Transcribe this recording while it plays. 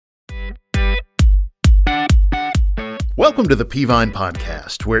Welcome to the Peavine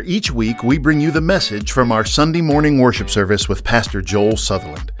Podcast, where each week we bring you the message from our Sunday morning worship service with Pastor Joel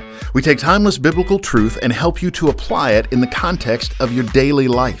Sutherland. We take timeless biblical truth and help you to apply it in the context of your daily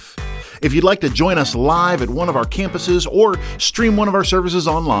life. If you'd like to join us live at one of our campuses or stream one of our services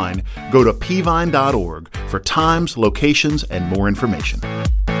online, go to peavine.org for times, locations, and more information.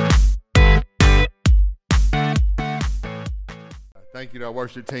 Thank you to our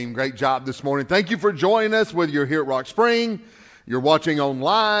worship team. Great job this morning. Thank you for joining us, whether you're here at Rock Spring, you're watching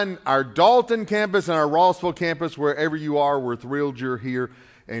online, our Dalton campus and our Rossville campus, wherever you are, we're thrilled you're here.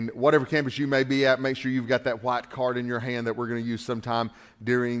 And whatever campus you may be at, make sure you've got that white card in your hand that we're going to use sometime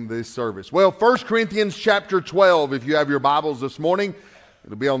during this service. Well, 1 Corinthians chapter 12, if you have your Bibles this morning,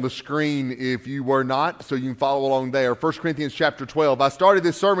 it'll be on the screen if you were not, so you can follow along there. 1 Corinthians chapter 12. I started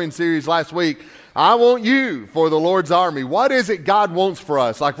this sermon series last week. I want you for the Lord's army. What is it God wants for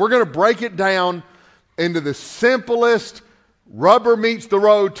us? Like, we're going to break it down into the simplest, rubber meets the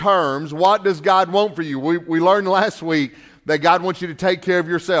road terms. What does God want for you? We learned last week that God wants you to take care of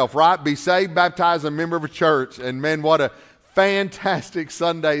yourself, right? Be saved, baptized, a member of a church. And man, what a fantastic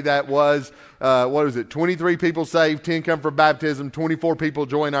Sunday that was. What was it? 23 people saved, 10 come for baptism, 24 people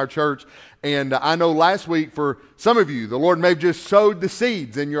join our church. And I know last week for some of you, the Lord may have just sowed the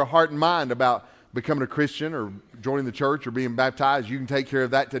seeds in your heart and mind about becoming a Christian or joining the church or being baptized. You can take care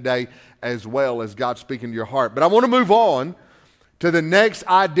of that today as well as God speaking to your heart. But I want to move on to the next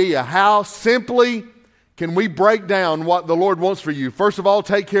idea. How simply can we break down what the Lord wants for you? First of all,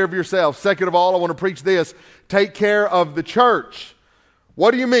 take care of yourself. Second of all, I want to preach this. Take care of the church.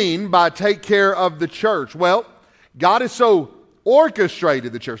 What do you mean by take care of the church? Well, God has so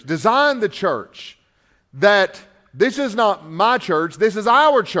orchestrated the church, designed the church, that this is not my church, this is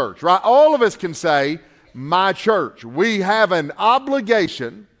our church, right? All of us can say, my church. We have an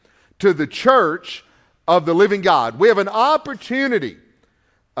obligation to the church of the living God. We have an opportunity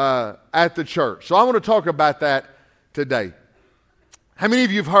at the church. So I want to talk about that today. How many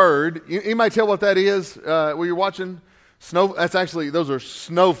of you have heard, anybody tell what that is when you're watching? That's actually, those are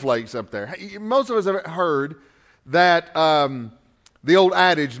snowflakes up there. Most of us have heard that the old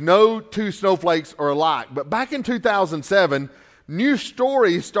adage, no two snowflakes are alike. But back in 2007, new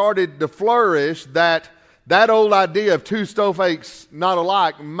stories started to flourish that old idea of two snowflakes not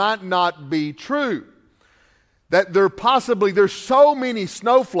alike might not be true. That there's so many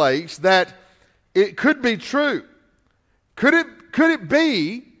snowflakes that it could be true. Could it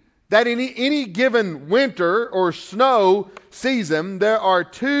be that in any given winter or snow season, there are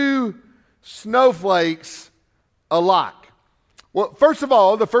two snowflakes alike? Well, first of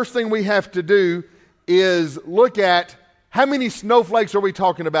all, the first thing we have to do is look at how many snowflakes are we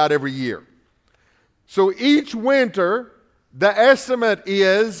talking about every year. So each winter, the estimate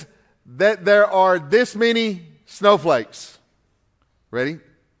is that there are this many snowflakes. Ready?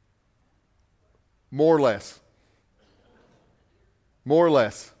 More or less. More or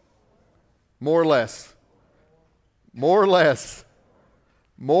less. More or less. More or less.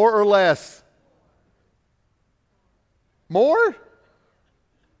 More or less. More?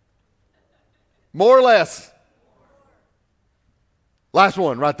 More or less. Last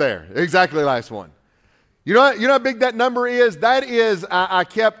one right there. Exactly last one. You know how big that number is? That is, I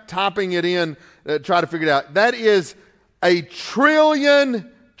kept typing it in, try to figure it out. That is a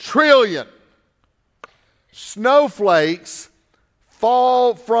trillion snowflakes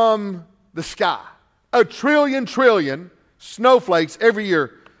fall from the sky. A trillion snowflakes every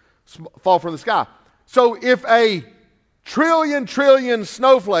year fall from the sky. So if a trillion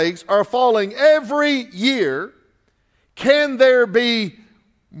snowflakes are falling every year, can there be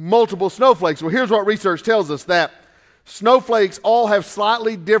multiple snowflakes? Well, here's what research tells us, that snowflakes all have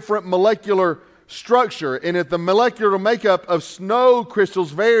slightly different molecular structure, and if the molecular makeup of snow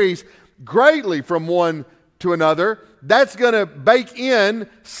crystals varies greatly from one to another, that's going to bake in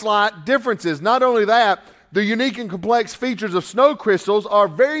slight differences. Not only that, the unique and complex features of snow crystals are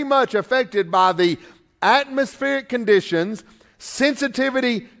very much affected by the atmospheric conditions,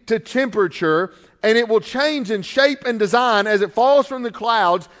 sensitivity to temperature, and it will change in shape and design as it falls from the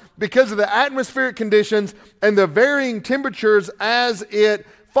clouds because of the atmospheric conditions and the varying temperatures as it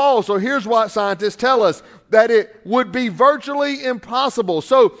falls. So here's what scientists tell us, that it would be virtually impossible.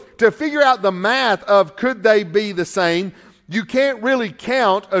 So to figure out the math of could they be the same, you can't really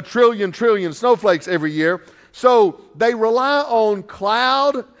count a trillion snowflakes every year. So they rely on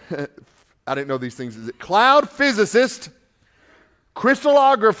I didn't know these things. Is it cloud physicists,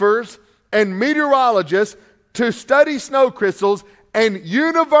 crystallographers, and meteorologists to study snow crystals, and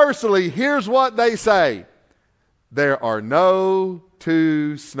universally, here's what they say: there are no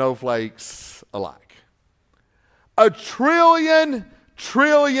two snowflakes alike. trillion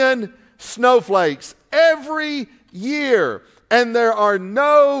snowflakes every year. And there are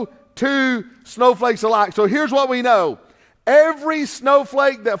no two snowflakes alike. So here's what we know. Every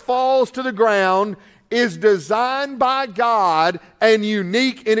snowflake that falls to the ground is designed by God and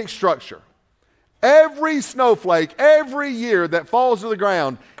unique in its structure. Every snowflake, every year that falls to the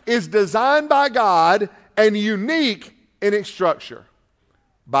ground is designed by God and unique in its structure.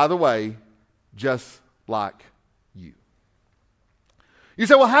 By the way, just like you. You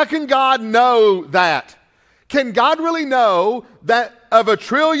say, well, how can God know that? Can God really know that of a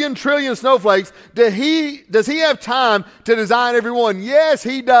trillion snowflakes, does he have time to design every one? Yes,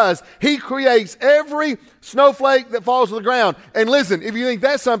 he does. He creates every snowflake that falls to the ground. And listen, if you think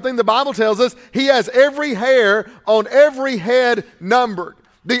that's something, the Bible tells us he has every hair on every head numbered.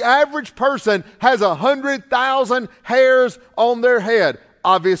 The average person has 100,000 hairs on their head.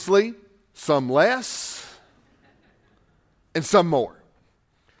 Obviously, some less and some more.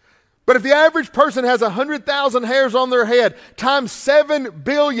 But if the average person has 100,000 hairs on their head times 7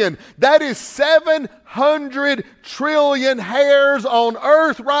 billion, that is 700 trillion hairs on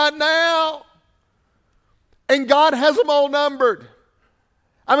earth right now. And God has them all numbered.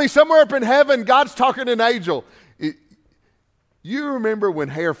 I mean, somewhere up in heaven, God's talking to an angel. You remember when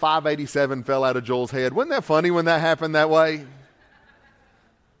hair 587 fell out of Joel's head? Wasn't that funny when that happened that way?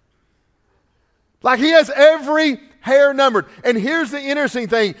 Like he has every hair numbered. And here's the interesting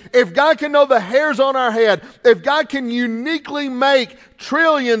thing. If God can know the hairs on our head, if God can uniquely make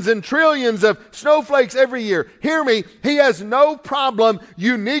trillions and trillions of snowflakes every year, hear me, he has no problem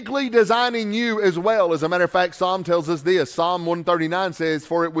uniquely designing you as well. As a matter of fact, Psalm tells us this. Psalm 139 says,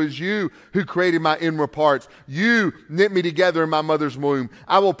 "For it was you who created my inward parts. You knit me together in my mother's womb.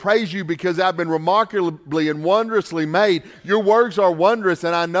 I will praise you because I've been remarkably and wondrously made. Your works are wondrous,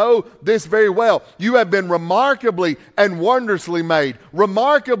 and I know this very well. You have been remarkably and wondrously made.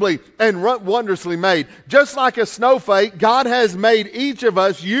 Remarkably and wondrously made." Just like a snowflake, God has made each of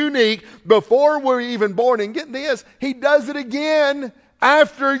us unique before we're even born. And get this, he does it again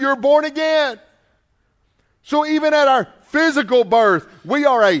after you're born again. So even at our physical birth, we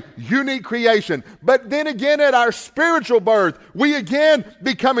are a unique creation. But then again, at our spiritual birth, we again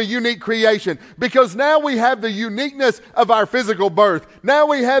become a unique creation because now we have the uniqueness of our physical birth. Now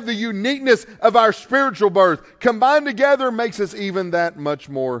we have the uniqueness of our spiritual birth. Combined together makes us even that much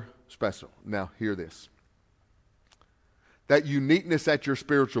more special. Now, hear this. That uniqueness at your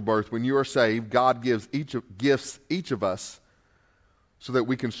spiritual birth, when you are saved, God gifts each of us so that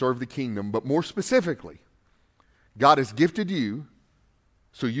we can serve the kingdom. But more specifically, God has gifted you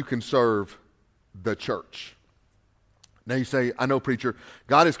so you can serve the church. Now you say, I know, preacher,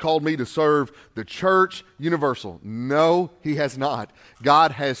 God has called me to serve the church universal. No, he has not.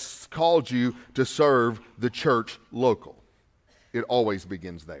 God has called you to serve the church local. It always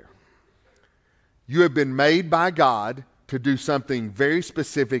begins there. You have been made by God to do something very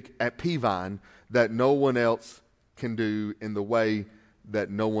specific at Peavine that no one else can do in the way that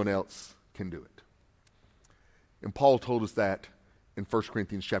no one else can do it. And Paul told us that in 1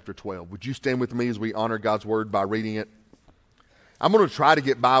 Corinthians chapter 12. Would you stand with me as we honor God's word by reading it? I'm going to try to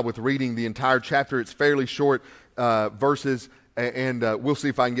get by with reading the entire chapter. It's fairly short verses, and we'll see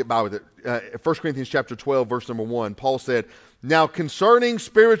if I can get by with it. 1 Corinthians chapter 12, verse number 1, Paul said, "Now concerning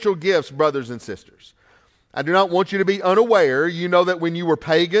spiritual gifts, brothers and sisters, I do not want you to be unaware. You know that when you were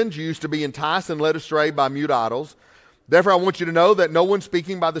pagans, you used to be enticed and led astray by mute idols. Therefore, I want you to know that no one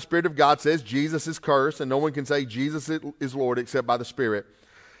speaking by the Spirit of God says Jesus is cursed, and no one can say Jesus is Lord except by the Spirit.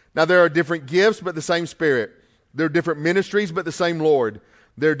 Now, there are different gifts, but the same Spirit. There are different ministries, but the same Lord.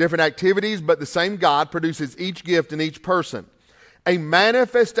 There are different activities, but the same God produces each gift in each person. A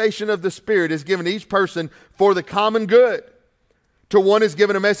manifestation of the Spirit is given each person for the common good. To one is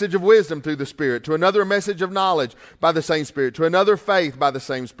given a message of wisdom through the Spirit, to another a message of knowledge by the same Spirit, to another faith by the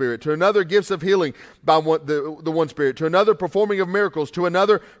same Spirit, to another gifts of healing by the one Spirit, to another performing of miracles, to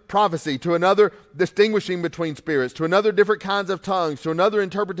another prophecy, to another distinguishing between spirits, to another different kinds of tongues, to another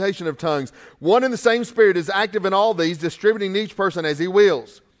interpretation of tongues. One and the same Spirit is active in all these, distributing each person as he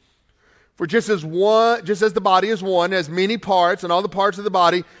wills. For just as the body is one, has many parts, and all the parts of the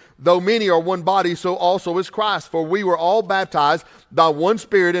body, though many are one body, so also is Christ. For we were all baptized by one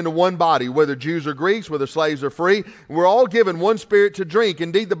Spirit into one body, whether Jews or Greeks, whether slaves or free. And we're all given one Spirit to drink.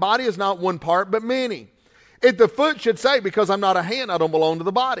 Indeed, the body is not one part, but many. If the foot should say, because I'm not a hand, I don't belong to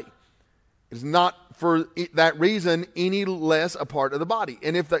the body, it's not for that reason any less a part of the body.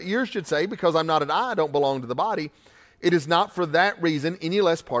 And if the ear should say, because I'm not an eye, I don't belong to the body, it is not for that reason any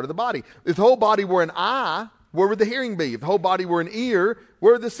less part of the body. If the whole body were an eye, where would the hearing be? If the whole body were an ear,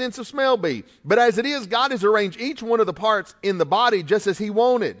 where would the sense of smell be? But as it is, God has arranged each one of the parts in the body just as he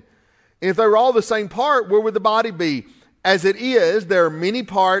wanted. And if they were all the same part, where would the body be? As it is, there are many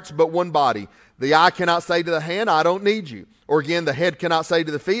parts, but one body. The eye cannot say to the hand, I don't need you. Or again, the head cannot say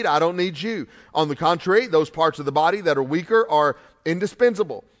to the feet, I don't need you. On the contrary, those parts of the body that are weaker are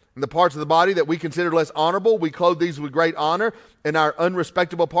indispensable. And the parts of the body that we consider less honorable, we clothe these with great honor, and our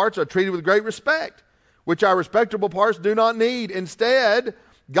unrespectable parts are treated with great respect, which our respectable parts do not need. Instead,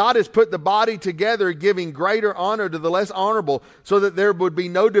 God has put the body together, giving greater honor to the less honorable, so that there would be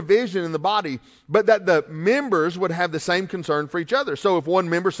no division in the body, but that the members would have the same concern for each other. So if one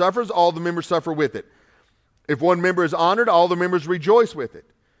member suffers, all the members suffer with it. If one member is honored, all the members rejoice with it.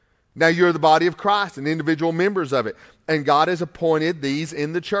 Now you're the body of Christ and individual members of it. And God has appointed these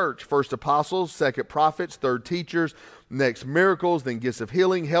in the church. First apostles, second prophets, third teachers, next miracles, then gifts of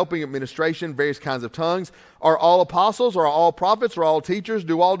healing, helping, administration, various kinds of tongues. Are all apostles? Are all prophets? Are all teachers?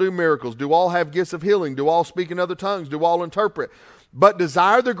 Do all do miracles? Do all have gifts of healing? Do all speak in other tongues? Do all interpret? But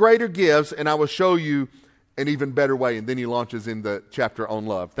desire the greater gifts, and I will show you an even better way. And then he launches in the chapter on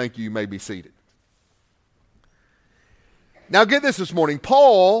love. Thank you. You may be seated. Now get this morning.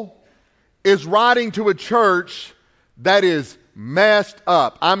 Paul is writing to a church that is messed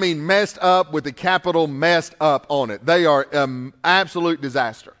up. I mean messed up with the capital messed up on it. They are absolute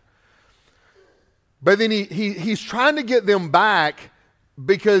disaster. But then he's trying to get them back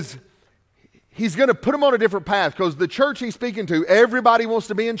because he's going to put them on a different path, because the church he's speaking to, everybody wants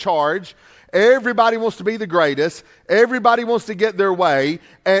to be in charge. Everybody wants to be the greatest. Everybody wants to get their way.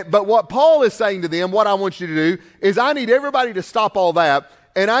 But what Paul is saying to them, what I want you to do, is I need everybody to stop all that.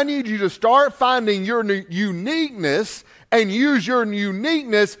 And I need you to start finding your uniqueness and use your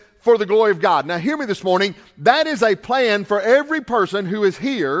uniqueness for the glory of God. Now hear me this morning. That is a plan for every person who is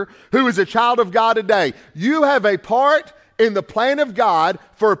here, who is a child of God today. You have a part in the plan of God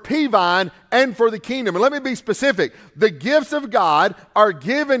for Peavine and for the kingdom. And let me be specific. The gifts of God are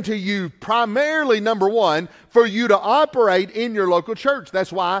given to you primarily, number one, for you to operate in your local church.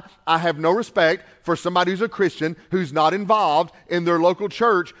 That's why I have no respect for somebody who's a Christian who's not involved in their local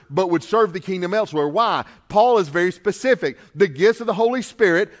church but would serve the kingdom elsewhere. Why? Paul is very specific. The gifts of the Holy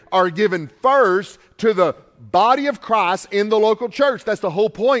Spirit are given first to the body of Christ in the local church. That's the whole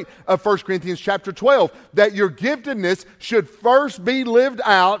point of 1 Corinthians chapter 12, that your giftedness should first be lived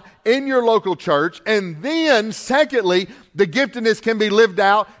out in your local church, and then secondly, the giftedness can be lived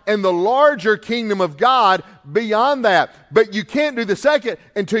out in the larger kingdom of God beyond that. But you can't do the second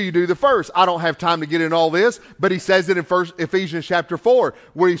until you do the first. I don't have time to get in all this, but he says it in Ephesians chapter 4,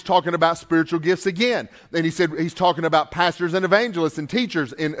 where he's talking about spiritual gifts again. And he said he's talking about pastors and evangelists and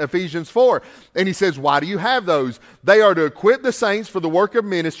teachers in Ephesians 4. And he says, why do you have those? They are to equip the saints for the work of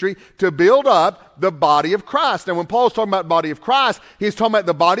ministry, to build up the body of Christ. And when Paul's talking about body of Christ, he's talking about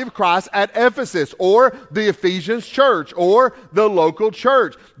the body of Christ at Ephesus, or the Ephesians church, or the local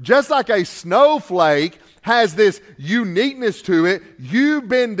church. Just like a snowflake has this uniqueness to it, you've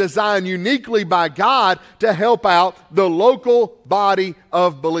been designed uniquely by God to help out the local body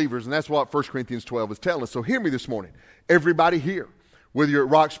of believers. And that's what 1 Corinthians 12 is telling us. So hear me this morning. Everybody here, whether you're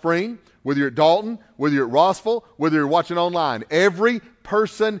at Rock Spring, whether you're at Dalton, whether you're at Rossville, whether you're watching online, every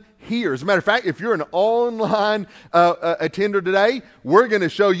person here. As a matter of fact, if you're an online attender today, we're going to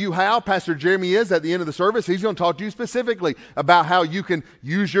show you how. Pastor Jeremy is at the end of the service. He's going to talk to you specifically about how you can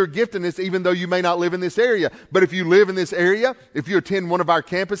use your giftedness even though you may not live in this area. But if you live in this area, if you attend one of our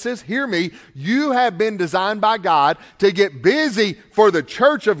campuses, hear me, you have been designed by God to get busy for the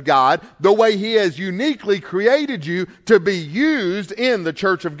church of God the way He has uniquely created you to be used in the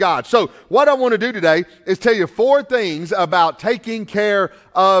church of God. So what I want to do today is tell you 4 things about taking care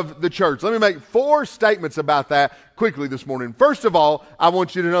of the church. Let me make 4 statements about that quickly this morning. First of all, I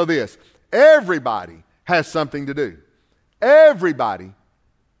want you to know this. Everybody has something to do. Everybody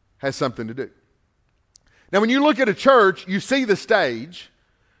has something to do. Now, when you look at a church, you see the stage.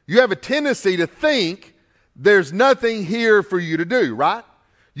 You have a tendency to think there's nothing here for you to do, right?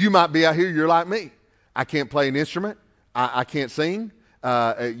 You might be out here, you're like me. I can't play an instrument. I can't sing.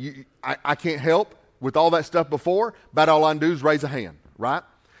 I can't help with all that stuff before. About all I can do is raise a hand, right?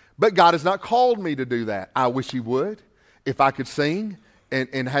 But God has not called me to do that. I wish He would. If I could sing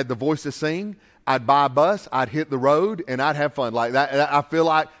and had the voice to sing, I'd buy a bus, I'd hit the road, and I'd have fun like that. I feel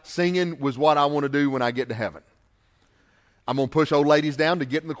like singing was what I want to do when I get to heaven. I'm going to push old ladies down to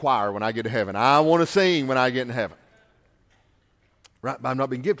get in the choir when I get to heaven. I want to sing when I get in heaven. Right? But I'm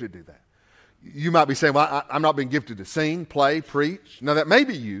not being gifted to do that. You might be saying, well, I'm not being gifted to sing, play, preach. Now, that may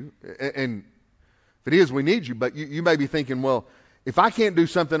be you, and if it is, we need you. But you may be thinking, well, if I can't do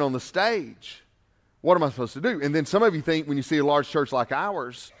something on the stage, What am I supposed to do? And then some of you think when you see a large church like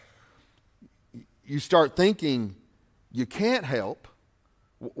ours, you start thinking, you can't help.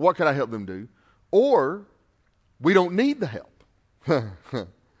 What could I help them do? Or we don't need the help.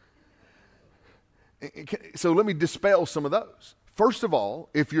 So let me dispel some of those. First of all,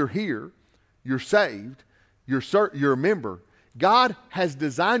 if you're here, you're saved, you're a member, God has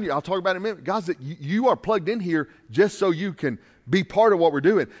designed you. I'll talk about it in a minute. God said you are plugged in here just so you can be part of what we're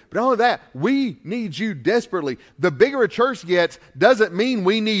doing. But not only that, we need you desperately. The bigger a church gets doesn't mean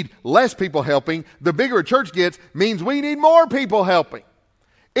we need less people helping. The bigger a church gets means we need more people helping.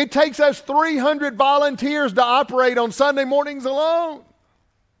 It takes us 300 volunteers to operate on Sunday mornings alone.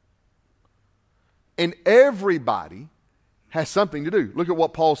 And everybody has something to do. Look at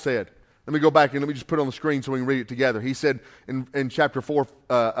what Paul said. Let me go back and let me just put it on the screen so we can read it together. He said in chapter 4,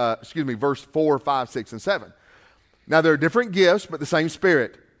 verse 4, 5, 6, and 7. Now there are different gifts, but the same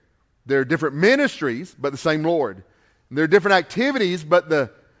Spirit. There are different ministries, but the same Lord. And there are different activities, but the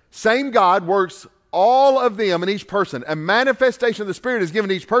same God works all of them in each person. A manifestation of the Spirit is given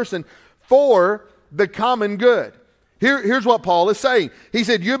to each person for the common good. Here's what Paul is saying. He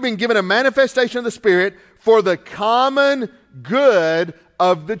said, you've been given a manifestation of the Spirit for the common good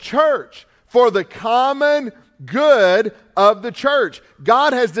of the church. For the common good of the church.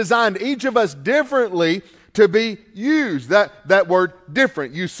 God has designed each of us differently to be used. That word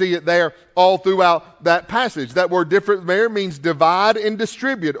different, you see it there all throughout that passage. That word different there means divide and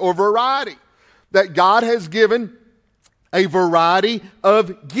distribute or variety. That God has given a variety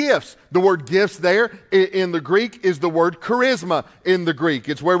of gifts. The word gifts there in the Greek is the word charisma in the Greek.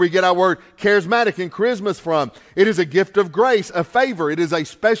 It's where we get our word charismatic and charismas from. It is a gift of grace, a favor. It is a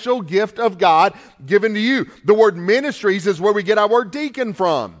special gift of God given to you. The word ministries is where we get our word deacon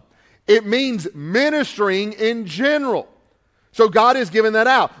from. It means ministering in general. So God has given that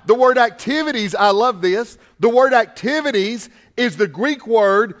out. The word activities, I love this. The word activities is the Greek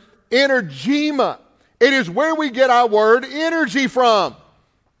word energema. It is where we get our word energy from.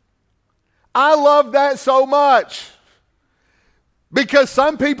 I love that so much because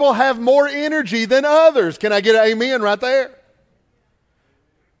some people have more energy than others. Can I get an amen right there?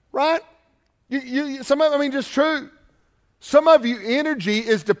 Right? Just true. Some of you, energy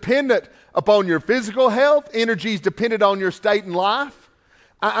is dependent upon your physical health. Energy is dependent on your state in life.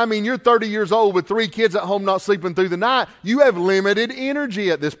 You're 30 years old with 3 kids at home not sleeping through the night. You have limited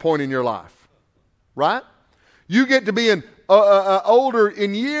energy at this point in your life. Right? You get to being older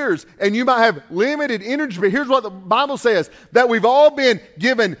in years and you might have limited energy. But here's what the Bible says, that we've all been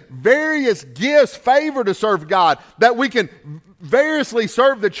given various gifts, favor to serve God, that we can variously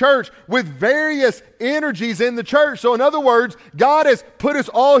serve the church with various energies in the church. So in other words, God has put us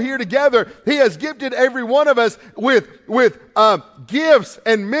all here together. He has gifted every one of us with gifts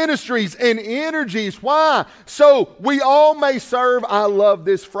and ministries and energies. Why? So we all may serve. I love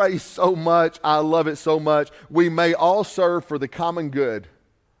this phrase so much. I love it so much. We may all serve for the common good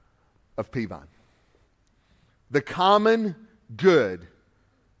of Peavine. The common good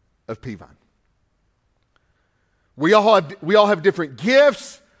of Peavine. We all have different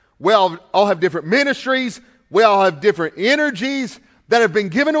gifts. We all have different ministries. We all have different energies that have been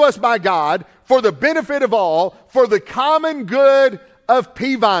given to us by God for the benefit of all, for the common good of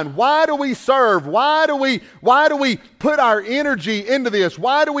Peavine. Why do we serve? Why do we put our energy into this?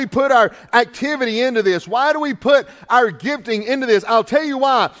 Why do we put our activity into this? Why do we put our gifting into this? I'll tell you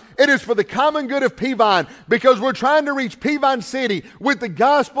why. It is for the common good of Peavine, because we're trying to reach Peavine City with the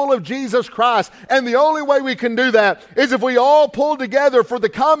gospel of Jesus Christ. And the only way we can do that is if we all pull together for the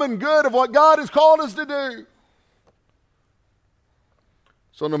common good of what God has called us to do.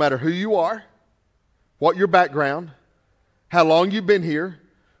 So no matter who you are, what your background, how long you've been here,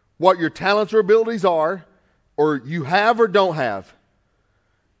 what your talents or abilities are, or you have or don't have,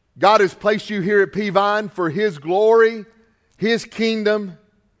 God has placed you here at Peavine for His glory, His kingdom,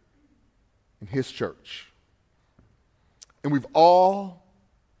 and His church. And we've all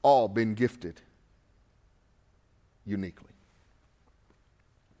been gifted uniquely.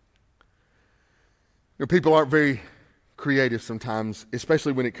 People aren't very creative sometimes,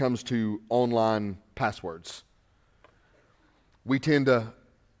 especially when it comes to online passwords. We tend to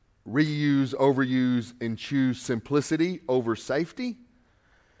reuse, overuse, and choose simplicity over safety.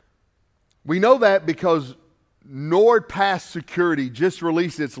 We know that because NordPass Security just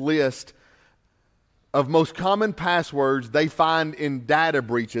released its list of most common passwords they find in data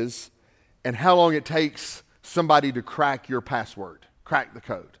breaches and how long it takes somebody to crack your password, crack the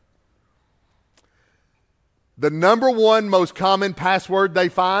code. The number one most common password they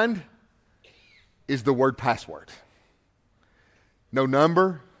find is the word password. No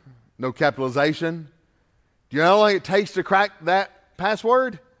number, no capitalization, Do you know how long it takes to crack that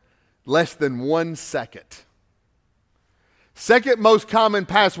password? Less than 1 second. Second most common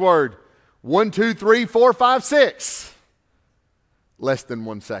password, 1, 2, 3, 4, 5, 6. Less than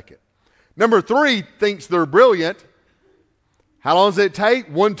 1 second. Number 3 thinks they're brilliant. How long does it take?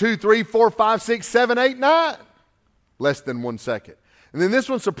 1, 2, 3, 4, 5, 6, 7, 8, 9. Less than 1 second. And then this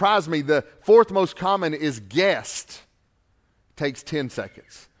one surprised me. The fourth most common is guessed. Takes 10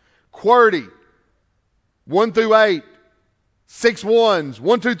 seconds. QWERTY, 1 through 8, 6 ones,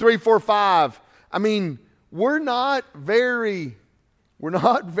 1, 2, 3, 4, 5. I mean, we're not very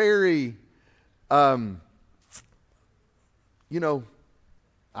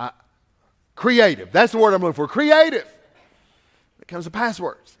creative. That's the word I'm looking for. Creative. When it comes to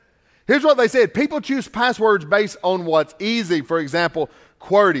passwords. Here's what they said. People choose passwords based on what's easy. For example,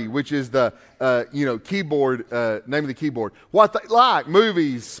 QWERTY, which is the keyboard, name of the keyboard. What they like,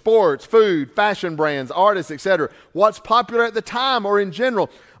 movies, sports, food, fashion brands, artists, etc. What's popular at the time or in general.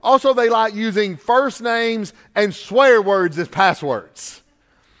 Also, they like using first names and swear words as passwords.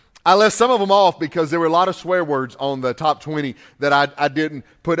 I left some of them off because there were a lot of swear words on the top 20 that I didn't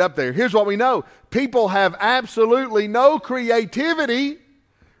put up there. Here's what we know. People have absolutely no creativity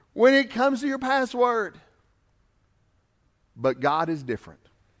when it comes to your password. But God is different.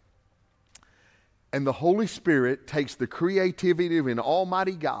 And the Holy Spirit takes the creativity of an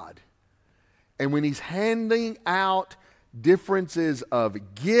almighty God, and when He's handing out differences of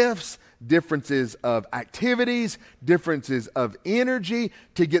gifts, differences of activities, differences of energy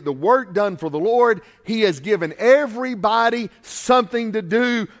to get the work done for the Lord, He has given everybody something to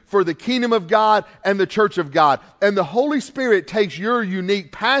do for the kingdom of God and the church of God. And the Holy Spirit takes your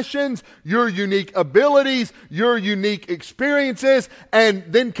unique passions, your unique abilities, your unique experiences, and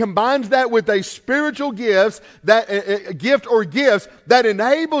then combines that with a spiritual gift or gifts that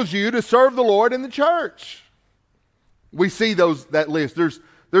enables you to serve the Lord in the church. We see that list.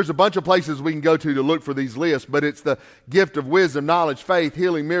 There's a bunch of places we can go to look for these lists, but it's the gift of wisdom, knowledge, faith,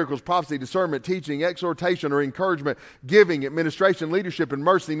 healing, miracles, prophecy, discernment, teaching, exhortation or encouragement, giving, administration, leadership, and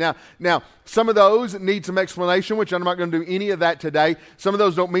mercy. Now, some of those need some explanation, which I'm not going to do any of that today. Some of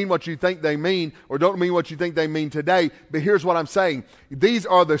those don't mean what you think they mean or don't mean what you think they mean today, but here's what I'm saying. These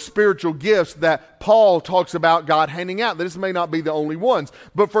are the spiritual gifts that Paul talks about God handing out. This may not be the only ones,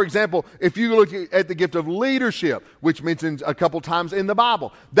 but for example, if you look at the gift of leadership, which mentions a couple times in the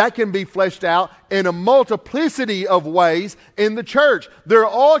Bible, that can be fleshed out in a multiplicity of ways in the church. There are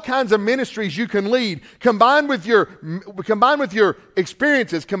all kinds of ministries you can lead. Combined with your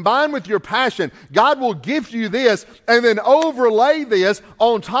experiences, combined with your passion, God will gift you this and then overlay this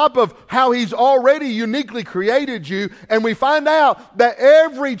on top of how He's already uniquely created you. And we find out that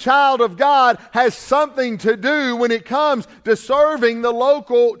every child of God has something to do when it comes to serving the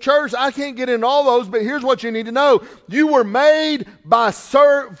local church. I can't get into all those, but here's what you need to know. You were made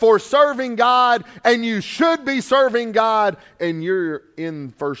for serving God, and you should be serving God, and you're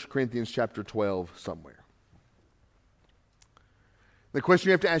in 1 Corinthians chapter 12 somewhere. The question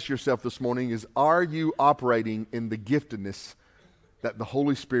you have to ask yourself this morning is, are you operating in the giftedness that the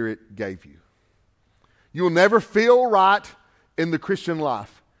Holy Spirit gave you? You will never feel right in the Christian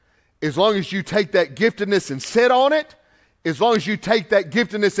life as long as you take that giftedness and sit on it, as long as you take that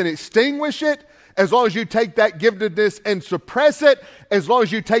giftedness and extinguish it, as long as you take that giftedness and suppress it, as long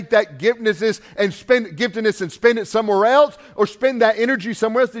as you take that giftedness and spend it somewhere else or spend that energy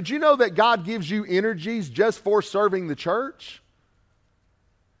somewhere else. Did you know that God gives you energies just for serving the church?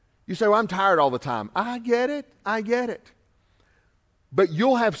 You say, well, I'm tired all the time. I get it. But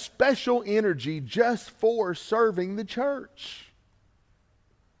you'll have special energy just for serving the church.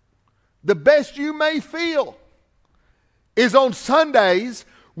 The best you may feel is on Sundays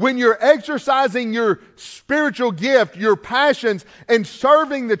when you're exercising your spiritual gift, your passions, and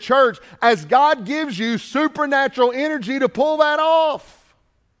serving the church as God gives you supernatural energy to pull that off.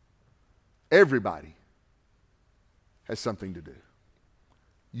 Everybody has something to do.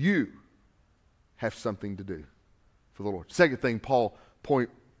 You have something to do for the Lord. Second thing Paul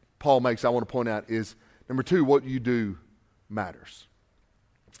makes I want to point out is, number 2, what you do matters.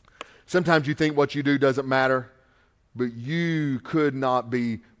 Sometimes you think what you do doesn't matter, but you could not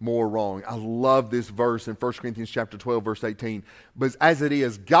be more wrong. I love this verse in 1 Corinthians chapter 12, verse 18. But as it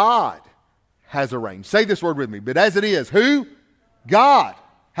is, God has arranged. Say this word with me. But as it is, who? God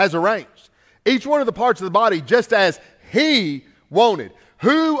has arranged each one of the parts of the body just as He wanted.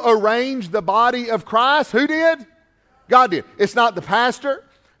 Who arranged the body of Christ? Who did? God did. It's not the pastor.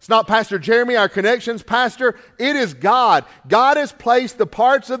 It's not Pastor Jeremy, our connections pastor. It is God. God has placed the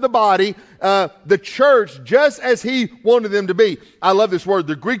parts of the body, the church, just as He wanted them to be. I love this word.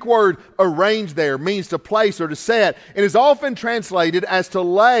 The Greek word arrange there means to place or to set, and is often translated as to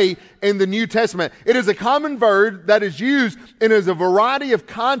lay in the New Testament. It is a common verb that is used in a variety of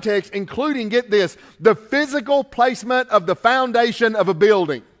contexts, including, get this, the physical placement of the foundation of a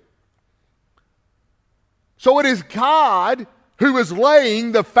building. So it is God who is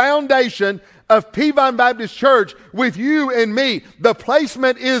laying the foundation of Peavine Baptist Church with you and me. The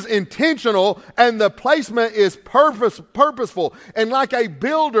placement is intentional and the placement is purposeful. And like a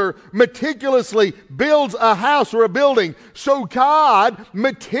builder meticulously builds a house or a building, so God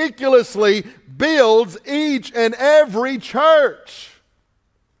meticulously builds each and every church.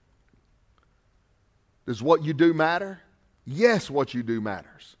 Does what you do matter? Yes, what you do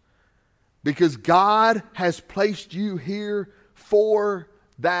matters. Because God has placed you here for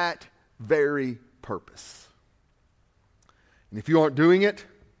that very purpose. And if you aren't doing it,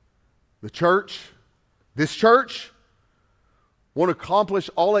 this church, won't accomplish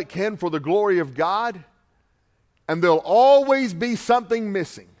all it can for the glory of God, and there'll always be something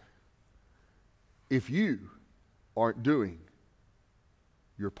missing if you aren't doing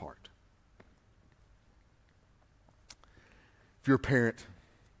your part. If you're a parent,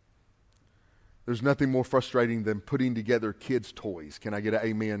 there's nothing more frustrating than putting together kids' toys. Can I get an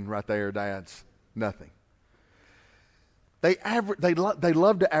amen right there, dads? Nothing. They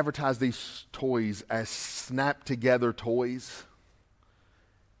love to advertise these toys as snap-together toys.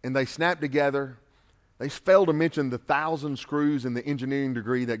 And they snap together. They fail to mention the 1,000 screws and the engineering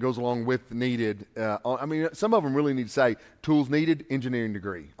degree that goes along with needed. Some of them really need to say, tools needed, engineering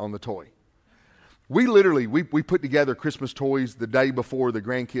degree on the toy. We put together Christmas toys the day before the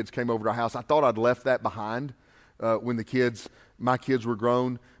grandkids came over to our house. I thought I'd left that behind when my kids were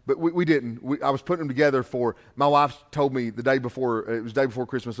grown, but we didn't. I was putting them together my wife told me it was the day before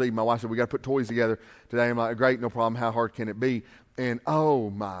Christmas Eve, my wife said, we got to put toys together today. I'm like, great, no problem, how hard can it be? And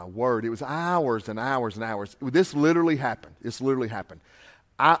oh my word, it was hours and hours and hours. This literally happened.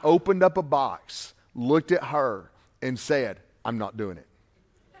 I opened up a box, looked at her, and said, I'm not doing it.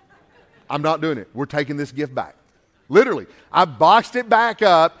 I'm not doing it. We're taking this gift back. Literally. I boxed it back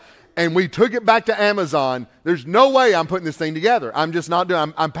up and we took it back to Amazon. There's no way I'm putting this thing together. I'm just not doing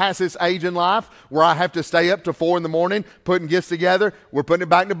it. I'm past this age in life where I have to stay up to 4 a.m. putting gifts together. We're putting it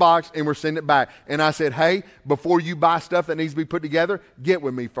back in the box and we're sending it back. And I said, hey, before you buy stuff that needs to be put together, get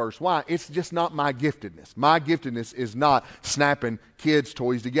with me first. Why? It's just not my giftedness. My giftedness is not snapping kids'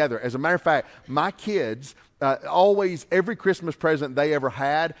 toys together. As a matter of fact, my kids always, every Christmas present they ever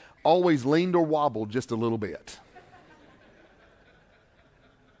had, always leaned or wobbled just a little bit.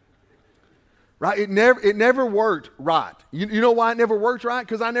 Right? It never worked right. You know why it never worked right?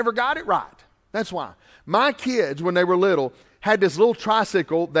 Because I never got it right. That's why. My kids, when they were little, had this little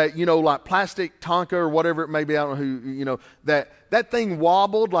tricycle that, like plastic Tonka or whatever it may be. I don't know who, that thing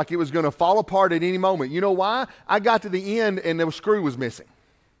wobbled like it was going to fall apart at any moment. You know why? I got to the end and the screw was missing.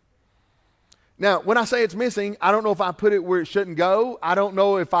 Now, when I say it's missing, I don't know if I put it where it shouldn't go. I don't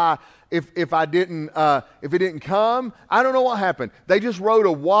know if it didn't come. I don't know what happened. They just rode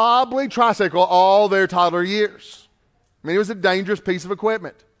a wobbly tricycle all their toddler years. It was a dangerous piece of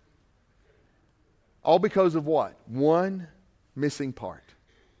equipment. All because of what? One missing part.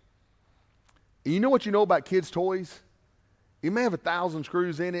 And you know what you know about kids' toys? It may have 1,000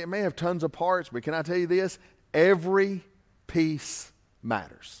 screws in it. It may have tons of parts, but can I tell you this? Every piece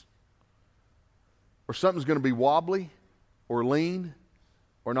matters. Or something's going to be wobbly or lean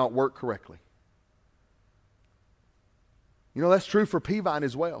or not work correctly. That's true for Peavine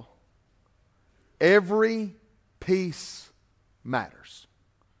as well. Every piece matters.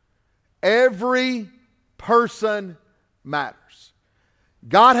 Every person matters.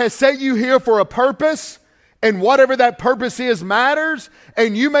 God has set you here for a purpose, and whatever that purpose is matters.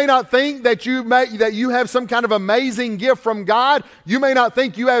 And you may not think that you have some kind of amazing gift from God. You may not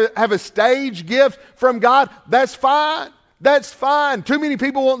think you have a stage gift from God. That's fine. That's fine. Too many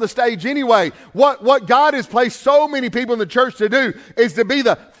people want the stage anyway. What God has placed so many people in the church to do is to be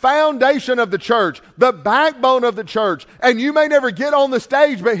the foundation of the church, the backbone of the church. And you may never get on the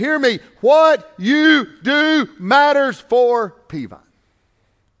stage, but hear me, what you do matters for Peavine.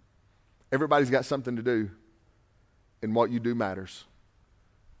 Everybody's got something to do, and what you do matters.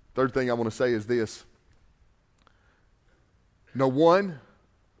 Third thing I want to say is this. No one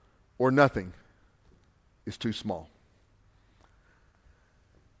or nothing is too small.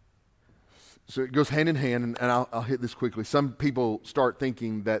 So it goes hand in hand, and I'll hit this quickly. Some people start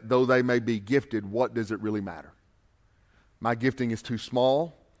thinking that though they may be gifted, what does it really matter? My gifting is too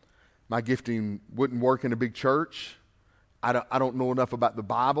small. My gifting wouldn't work in a big church. I don't know enough about the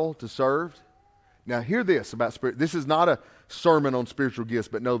Bible to serve. Now, hear this about spirit. This is not a sermon on spiritual gifts,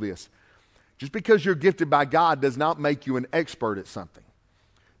 but know this. Just because you're gifted by God does not make you an expert at something.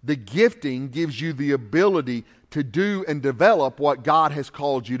 The gifting gives you the ability to do and develop what God has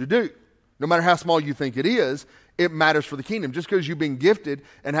called you to do. No matter how small you think it is, it matters for the kingdom. Just because you've been gifted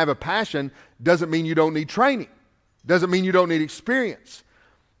and have a passion doesn't mean you don't need training. Doesn't mean you don't need experience.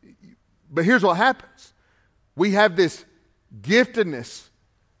 But here's what happens. We have this giftedness,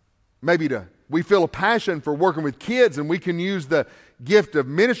 we feel a passion for working with kids, and we can use the gift of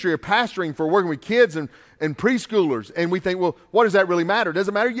ministry or pastoring for working with kids and preschoolers. And we think, well, what does that really matter? Does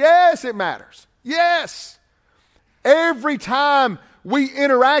it matter? Yes, it matters. Yes. Every time we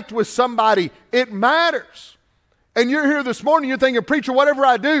interact with somebody, it matters. And you're here this morning, you're thinking, preacher, whatever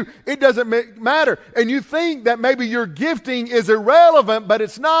I do, it doesn't matter. And you think that maybe your gifting is irrelevant, but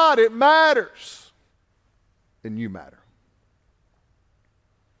it's not. It matters. And you matter.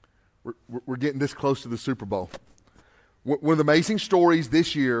 We're getting this close to the Super Bowl. One of the amazing stories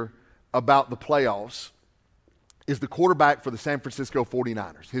this year about the playoffs is the quarterback for the San Francisco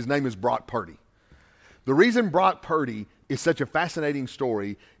 49ers. His name is Brock Purdy. The reason Brock Purdy is such a fascinating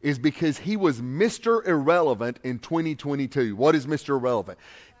story is because he was Mr. Irrelevant in 2022. What is Mr. Irrelevant?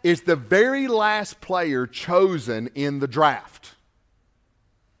 It's the very last player chosen in the draft.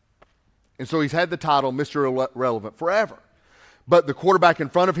 And so he's had the title Mr. Irrelevant forever. But the quarterback in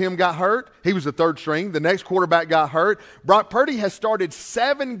front of him got hurt. He was the third string. The next quarterback got hurt. Brock Purdy has started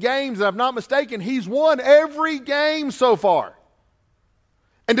 7 games, and if I'm not mistaken, he's won every game so far.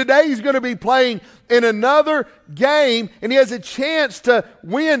 And today he's going to be playing in another game, and he has a chance to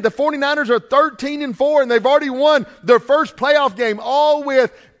win. The 49ers are 13-4, and they've already won their first playoff game, all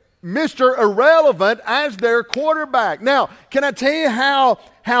with Mr. Irrelevant as their quarterback. Now, can I tell you how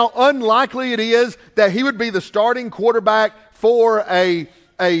unlikely it is that he would be the starting quarterback for a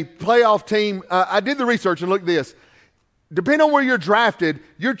playoff team? I did the research and look at this. Depending on where you're drafted,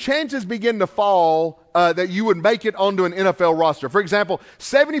 your chances begin to fall that you would make it onto an NFL roster. For example,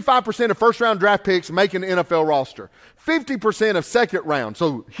 75% of first-round draft picks make an NFL roster. 50% of second round,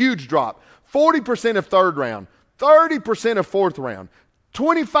 so huge drop. 40% of third round. 30% of fourth round.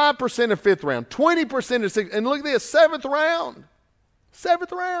 25% of fifth round. 20% of sixth. And look at this, seventh round.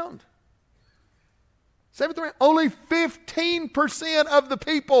 Seventh round. Only 15% of the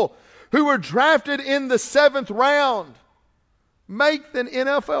people who were drafted in the 7th round make an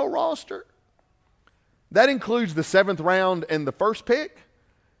NFL roster. That includes the 7th round and the first pick,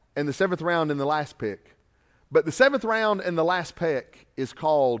 and the 7th round and the last pick. But the 7th round and the last pick is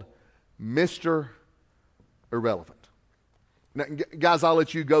called Mr. Irrelevant. Now, guys, I'll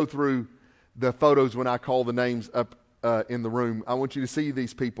let you go through the photos when I call the names up in the room. I want you to see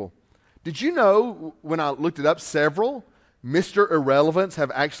these people. Did you know, when I looked it up, several Mr. Irrelevants have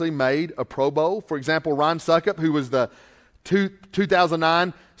actually made a Pro Bowl? For example, Ron Suckup, who was the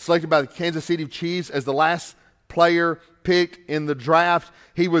 2009 selected by the Kansas City Chiefs as the last player picked in the draft.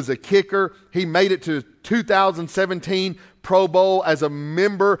 He was a kicker. He made it to 2017 Pro Bowl as a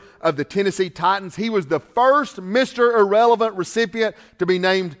member of the Tennessee Titans. He was the first Mr. Irrelevant recipient to be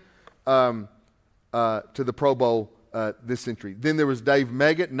named to the Pro Bowl this century. Then there was Dave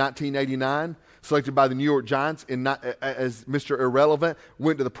Meggett in 1989, selected by the New York Giants as Mr. Irrelevant,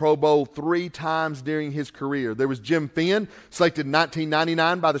 went to the Pro Bowl 3 times during his career. There was Jim Finn, selected in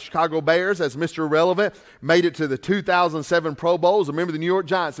 1999 by the Chicago Bears as Mr. Irrelevant, made it to the 2007 Pro Bowl as a member of the New York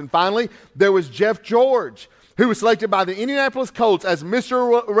Giants. And finally, there was Jeff George, who was selected by the Indianapolis Colts as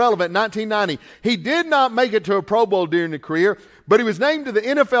Mr. Irrelevant in 1990. He did not make it to a Pro Bowl during his career, but he was named to the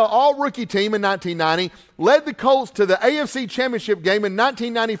NFL All-Rookie Team in 1990, led the Colts to the AFC Championship game in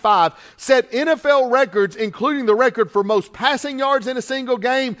 1995, set NFL records, including the record for most passing yards in a single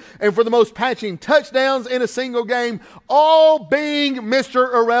game and for the most passing touchdowns in a single game, all being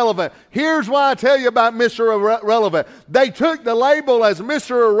Mr. Irrelevant. Here's why I tell you about Mr. Irrelevant. They took the label as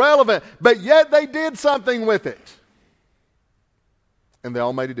Mr. Irrelevant, but yet they did something with it. And they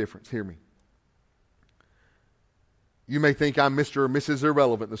all made a difference. Hear me. You may think I'm Mr. or Mrs.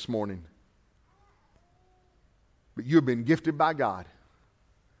 Irrelevant this morning, but you have been gifted by God.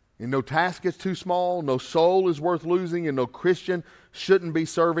 And no task is too small, no soul is worth losing, and no Christian shouldn't be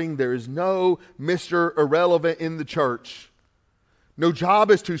serving. There is no Mr. Irrelevant in the church. No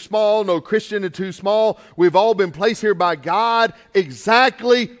job is too small, no Christian is too small. We've all been placed here by God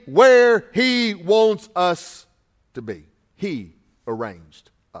exactly where He wants us to be. He arranged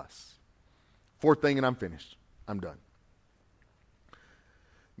us. 4th thing, and I'm finished. I'm done.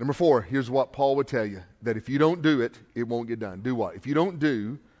 Number 4, here's what Paul would tell you, that if you don't do it, it won't get done. Do what? If you don't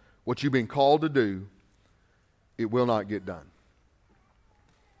do what you've been called to do, it will not get done.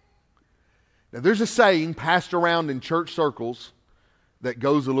 Now, there's a saying passed around in church circles that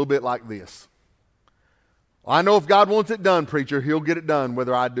goes a little bit like this. I know if God wants it done, preacher, He'll get it done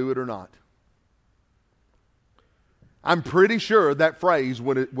whether I do it or not. I'm pretty sure that phrase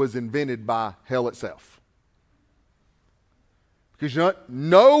was invented by hell itself. Because you know what?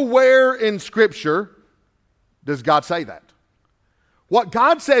 Nowhere in Scripture does God say that. What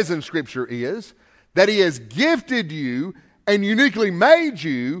God says in Scripture is that He has gifted you and uniquely made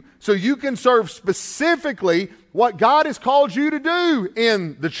you so you can serve specifically what God has called you to do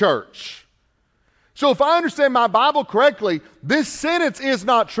in the church. So if I understand my Bible correctly, this sentence is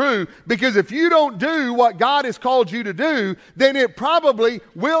not true, because if you don't do what God has called you to do, then it probably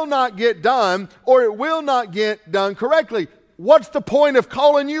will not get done, or it will not get done correctly. What's the point of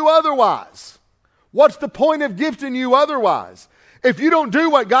calling you otherwise? What's the point of gifting you otherwise? If you don't do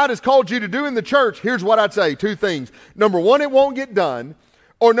what God has called you to do in the church, here's what I'd say. 2 things. Number 1, it won't get done.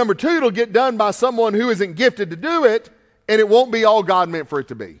 Or number 2, it'll get done by someone who isn't gifted to do it, and it won't be all God meant for it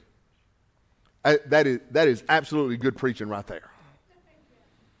to be. That is absolutely good preaching right there.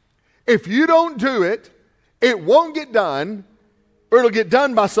 If you don't do it, it won't get done, or it'll get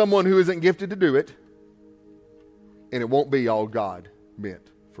done by someone who isn't gifted to do it, and it won't be all God meant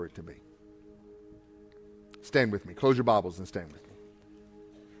for it to be. Stand with me. Close your Bibles and stand with me.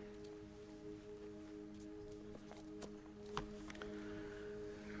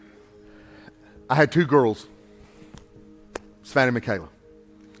 I had 2 girls, Savannah and Michaela.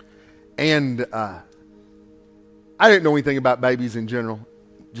 And I didn't know anything about babies in general,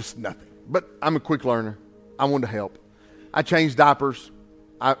 just nothing. But I'm a quick learner. I wanted to help. I changed diapers.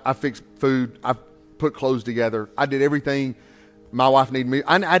 I fixed food. I put clothes together. I did everything my wife needed me.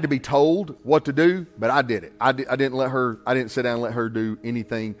 I had to be told what to do, but I did it. I didn't sit down and let her do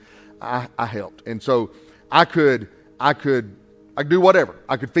anything. I helped. And so I could do whatever.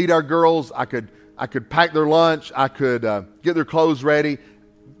 I could feed our girls. I could pack their lunch. I could get their clothes ready,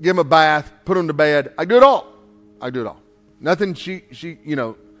 give them a bath, put them to bed. I do it all. Nothing she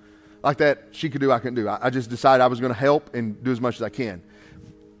like that she could do, I couldn't do. I just decided I was going to help and do as much as I can.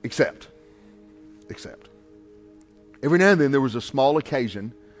 Except. Every now and then there was a small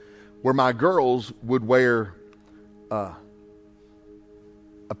occasion where my girls would wear a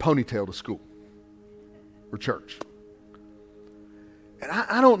ponytail to school or church. And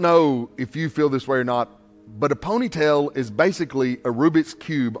I don't know if you feel this way or not, but a ponytail is basically a Rubik's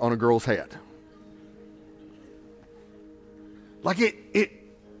Cube on a girl's head. Like it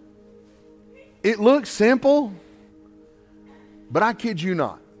looks simple, but I kid you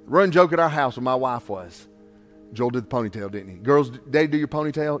not. Running joke at our house when my wife was, Joel did the ponytail, didn't he? Girls, Daddy do your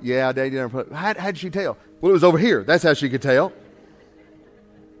ponytail? Yeah, Daddy did her ponytail. How'd she tell? Well, it was over here. That's how she could tell.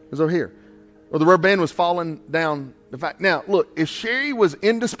 It was over here. Or the rubber band was falling down the fact. Now, look, if Sherry was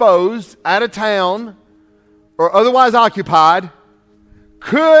indisposed, out of town, or otherwise occupied,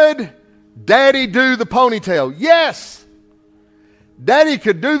 could Daddy do the ponytail? Yes. Daddy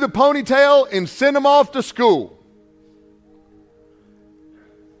could do the ponytail and send them off to school.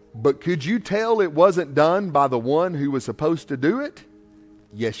 But could you tell it wasn't done by the one who was supposed to do it?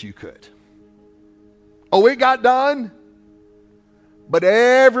 Yes, you could. Oh, it got done? But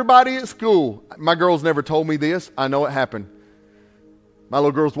everybody at school, my girls never told me this. I know it happened. My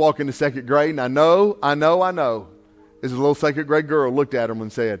little girls walk into 2nd grade, and I know. This little 2nd grade girl looked at them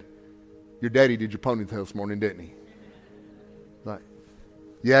and said, your daddy did your ponytail this morning, didn't he? Like,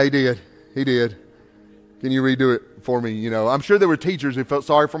 yeah, he did. Can you redo it for me? I'm sure there were teachers who felt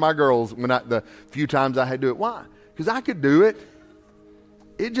sorry for my girls when the few times I had to do it. Why? Because I could do it.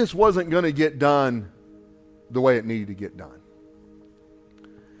 It just wasn't going to get done the way it needed to get done.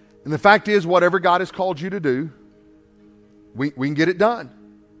 And the fact is, whatever God has called you to do, we can get it done.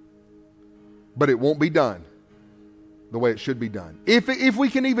 But it won't be done the way it should be done. If we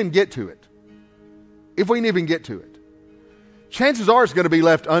can even get to it. If we can even get to it. Chances are it's going to be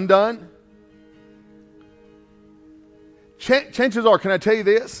left undone. Chances are, can I tell you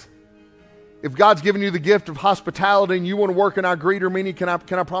this? If God's given you the gift of hospitality and you want to work in our greeter meeting, can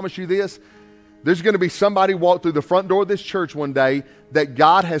I promise you this? There's going to be somebody walk through the front door of this church one day that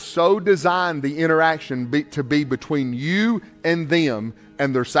God has so designed the interaction to be between you and them,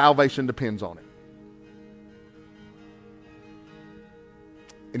 and their salvation depends on it.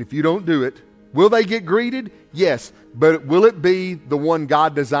 And if you don't do it, will they get greeted? Yes. But will it be the one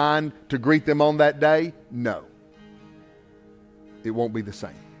God designed to greet them on that day? No. It won't be the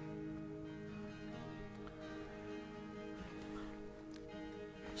same.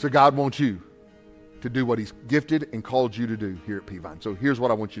 So God wants you to do what He's gifted and called you to do here at Peavine. So here's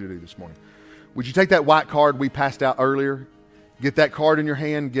what I want you to do this morning. Would you take that white card we passed out earlier? Get that card in your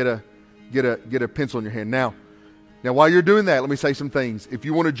hand, get a pencil in your hand. Now while you're doing that, let me say some things. If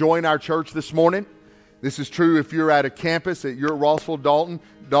you want to join our church this morning, this is true if you're at a campus, you're at Rossville, Dalton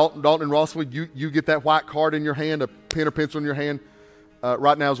and Rossville, you get that white card in your hand, a pen or pencil in your hand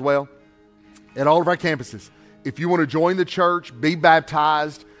right now as well. At all of our campuses, if you want to join the church, be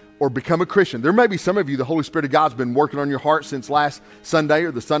baptized, or become a Christian. There may be some of you, the Holy Spirit of God's been working on your heart since last Sunday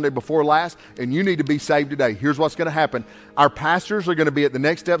or the Sunday before last, and you need to be saved today. Here's what's going to happen. Our pastors are going to be at the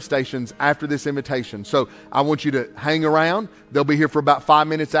Next Step stations after this invitation. So I want you to hang around. They'll be here for about 5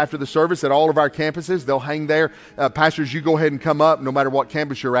 minutes after the service at all of our campuses. They'll hang there. Pastors, you go ahead and come up no matter what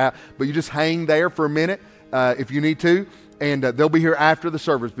campus you're at, but you just hang there for a minute if you need to. And they'll be here after the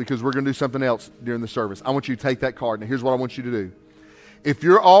service because we're going to do something else during the service. I want you to take that card. Now here's what I want you to do. If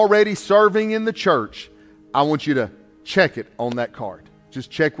you're already serving in the church, I want you to check it on that card. Just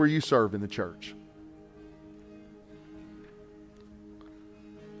check where you serve in the church.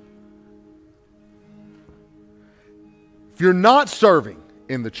 If you're not serving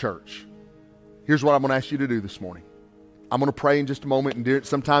in the church, here's what I'm going to ask you to do this morning. I'm going to pray in just a moment, and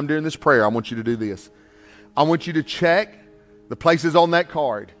sometime during this prayer, I want you to do this. I want you to check the places on that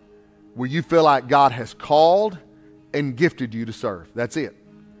card where you feel like God has called and gifted you to serve. That's it.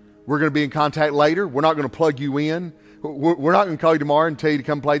 We're going to be in contact later. We're not going to plug you in. We're not going to call you tomorrow and tell you to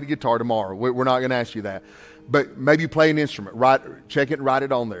come play the guitar tomorrow. We're not going to ask you that. But maybe you play an instrument. Check it and write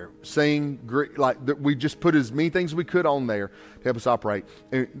it on there. Sing. We just put as many things as we could on there to help us operate.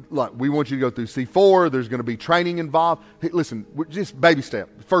 And we want you to go through C4. There's going to be training involved. Hey, listen, just baby step.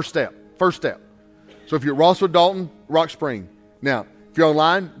 First step. So if you're at Rossville, Dalton, Rock Spring. Now, if you're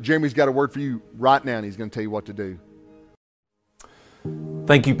online, Jeremy's got a word for you right now, and he's going to tell you what to do.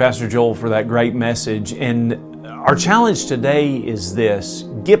 Thank you, Pastor Joel, for that great message. And our challenge today is this: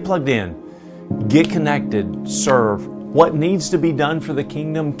 get plugged in, get connected, serve. What needs to be done for the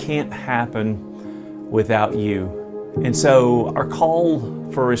kingdom can't happen without you. And so our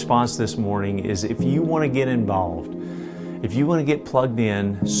call for response this morning is, if you want to get involved, if you want to get plugged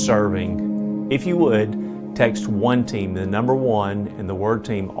in, serving, if you would, text one team, the number one and the word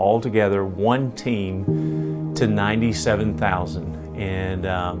team all together, one team, to 97,000. And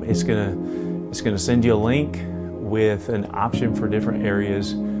it's gonna send you a link with an option for different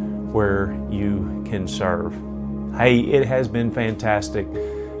areas where you can serve. Hey, it has been fantastic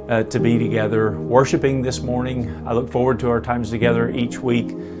to be together worshiping this morning. I look forward to our times together each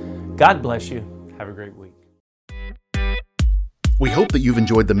week. God bless you. Have a great week. We hope that you've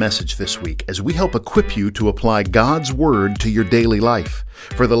enjoyed the message this week as we help equip you to apply God's Word to your daily life.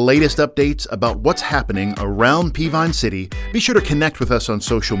 For the latest updates about what's happening around Peavine City, be sure to connect with us on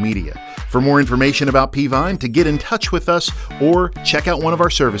social media. For more information about Peavine, to get in touch with us, or check out one of our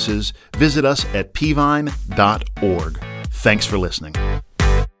services, visit us at peavine.org. Thanks for listening.